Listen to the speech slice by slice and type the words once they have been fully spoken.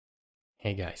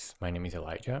Hey guys, my name is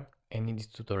Elijah, and in this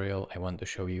tutorial I want to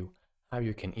show you how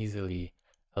you can easily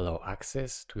allow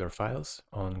access to your files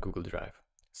on Google Drive.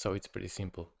 So it's pretty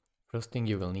simple. First thing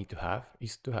you will need to have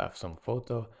is to have some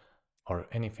photo or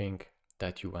anything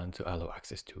that you want to allow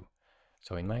access to.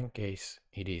 So in my case,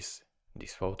 it is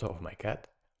this photo of my cat.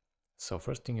 So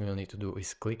first thing you will need to do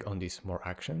is click on this More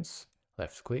Actions,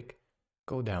 left click,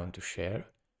 go down to Share,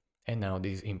 and now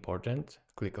this is important,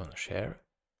 click on Share.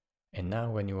 And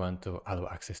now when you want to allow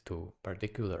access to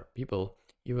particular people,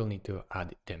 you will need to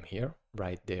add them here,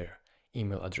 write their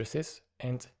email addresses.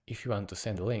 And if you want to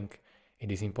send a link,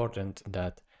 it is important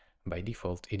that by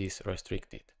default it is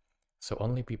restricted. So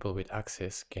only people with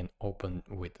access can open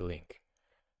with the link.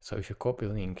 So if you copy a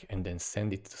link and then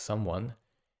send it to someone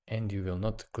and you will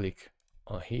not click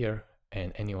on here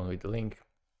and anyone with the link,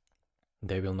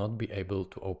 they will not be able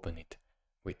to open it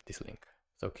with this link.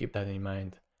 So keep that in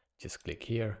mind, just click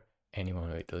here,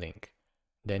 anyone with the link.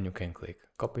 Then you can click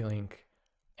copy link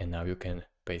and now you can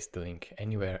paste the link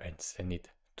anywhere and send it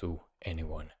to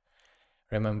anyone.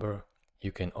 Remember,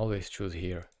 you can always choose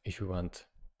here if you want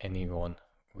anyone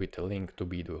with a link to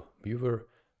be the viewer,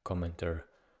 commenter,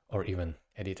 or even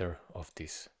editor of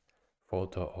this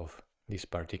photo of this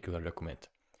particular document.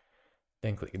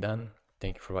 Then click done.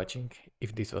 Thank you for watching.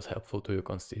 If this was helpful to you,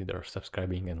 consider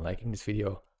subscribing and liking this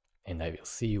video, and I will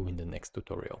see you in the next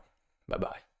tutorial. Bye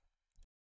bye.